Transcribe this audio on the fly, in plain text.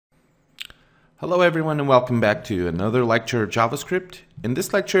Hello everyone and welcome back to another lecture of JavaScript. In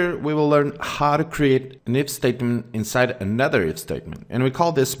this lecture we will learn how to create an if statement inside another if statement, and we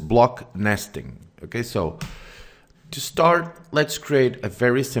call this block nesting. Okay, so to start, let's create a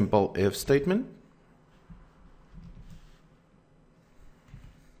very simple if statement.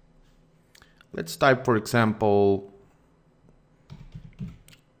 Let's type, for example,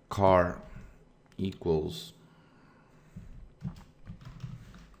 car equals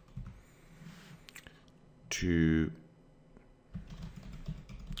to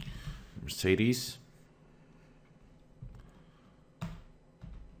Mercedes,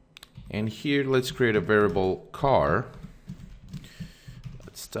 and here let's create a variable car.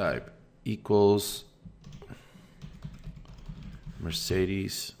 Let's type equals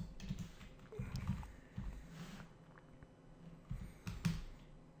Mercedes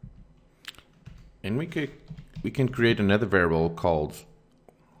and we can create another variable called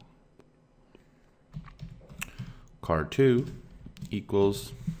car2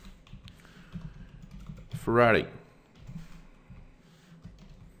 equals Ferrari.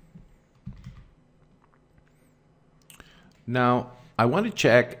 Now I want to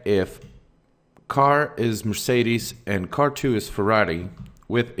check if car is Mercedes and car2 is Ferrari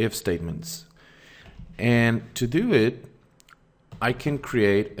with if statements. And to do it, I can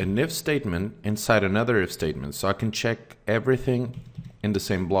create an if statement inside another if statement, so I can check everything in the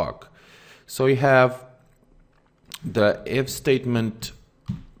same block. So we have the if statement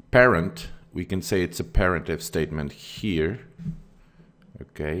parent. We can say it's a parent if statement here.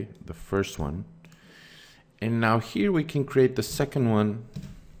 Okay, the first one. And now here we can create the second one.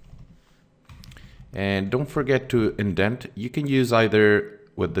 And don't forget to indent. You can use either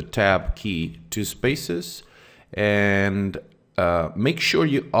with the tab key 2 spaces, and make sure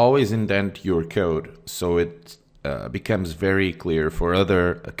you always indent your code so it becomes very clear for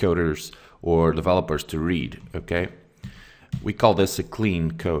other coders or developers to read. Okay, we call this a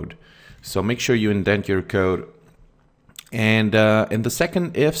clean code, so make sure you indent your code. And in the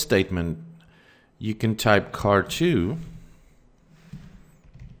second if statement you can type car2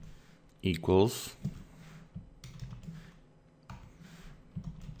 equals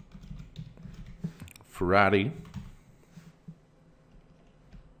Ferrari.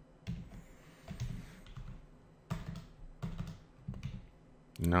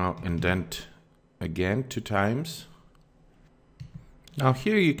 Now indent again 2 times. Now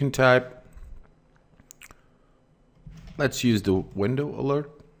here you can type, let's use the window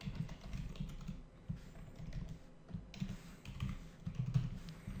alert.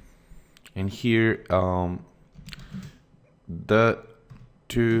 And here the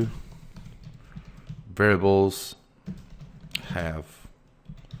 2 variables have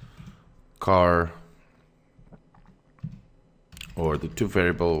car, or the 2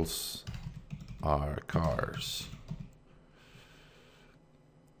 variables are cars.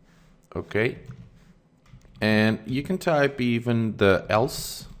 Okay, and you can type even the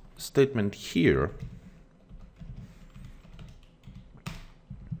else statement here,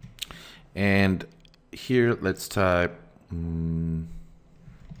 and here let's type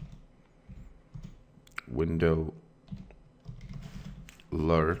window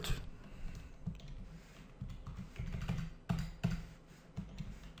alert.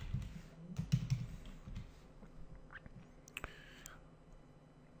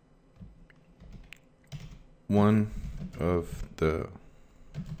 One of the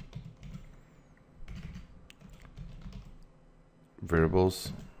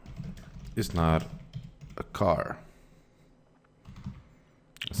variables is not a car,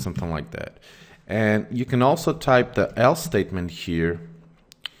 something like that. And you can also type the else statement here,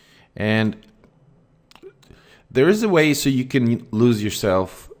 and there is a way so you can lose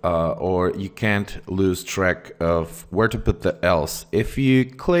yourself or you can't lose track of where to put the else. If you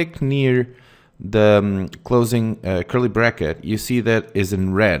click near the closing curly bracket, you see that is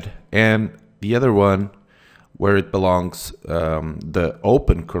in red, and the other one where it belongs, the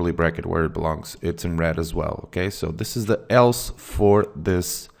open curly bracket where it belongs, it's in red as well. Okay, so this is the else for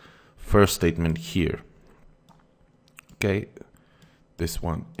this first statement here. Okay, this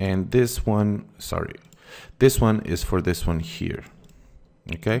one, and this one, sorry, this one is for this one here.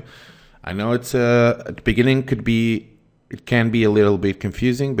 Okay, I know it's at the beginning it can be a little bit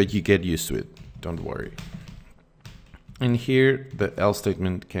confusing, but you get used to it. Don't worry. And here the else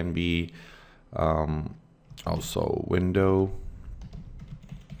statement can be also window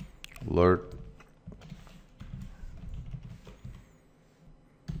alert.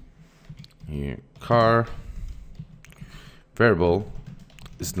 Here car variable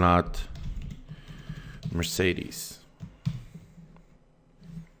is not Mercedes.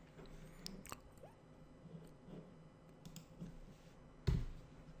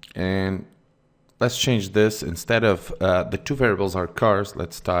 and let's change this. Instead of the two variables are cars,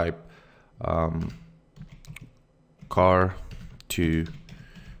 let's type car to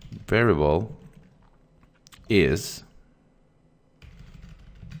variable is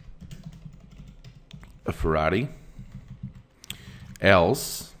a Ferrari,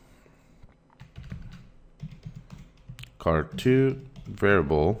 else car2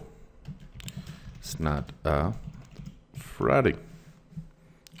 variable is not a Ferrari.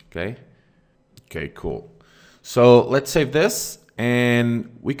 Okay, cool. So let's save this,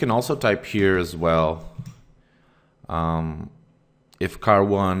 and we can also type here as well, if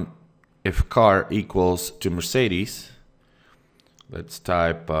car equals to Mercedes, let's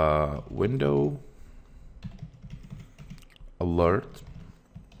type window alert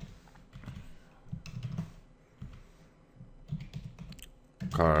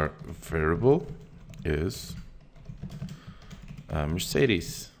car variable is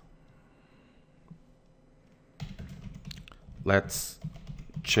Mercedes. Let's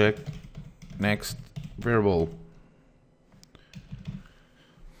check next variable.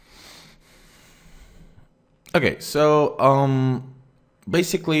 Okay, so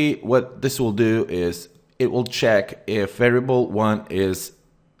basically what this will do is it will check if variable 1 is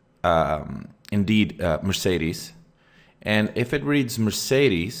indeed Mercedes, and if it reads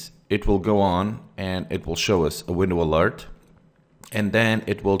Mercedes, it will go on and it will show us a window alert, and then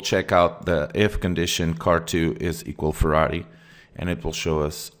it will check out the if condition car2 is equal Ferrari, and it will show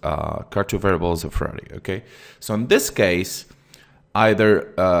us car2 variable is a Ferrari. Okay, so in this case,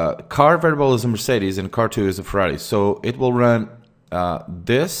 either car variable is a Mercedes and car2 is a Ferrari, so it will run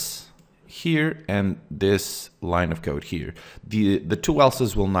this here and this line of code here. The two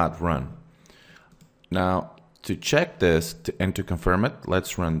else's will not run. Now to check this and to confirm it,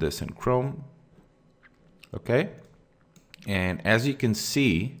 let's run this in Chrome. Okay, and as you can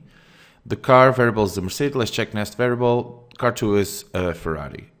see, the car variable is the Mercedes. Let's check next variable. Car2 is a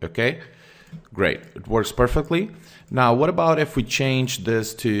Ferrari. Okay, great, it works perfectly. Now what about if we change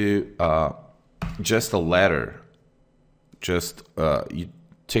this to just a letter? Just you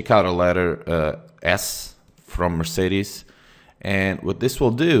take out a letter S from Mercedes, and what this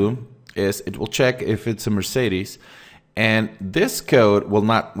will do is it will check if it's a Mercedes, and this code will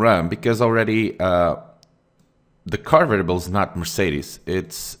not run because already the car variable is not Mercedes.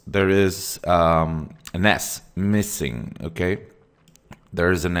 There is an S missing. Okay,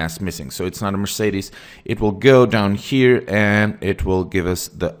 there is an S missing, so it's not a Mercedes. It will go down here and it will give us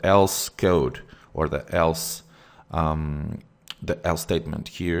the else code, or the else statement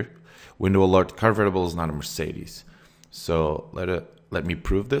here. Window alert car variable is not a Mercedes. So let me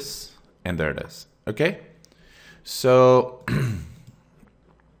prove this, and there it is. Okay, so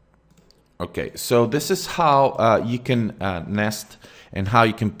okay, so this is how you can nest and how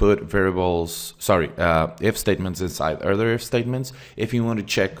you can put variables, if statements inside other if statements if you want to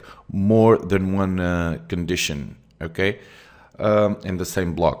check more than one condition, okay, in the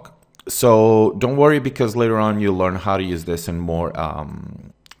same block. So don't worry, because later on you'll learn how to use this in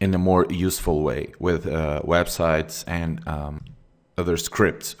a more useful way with websites and other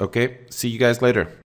scripts. Okay, see you guys later.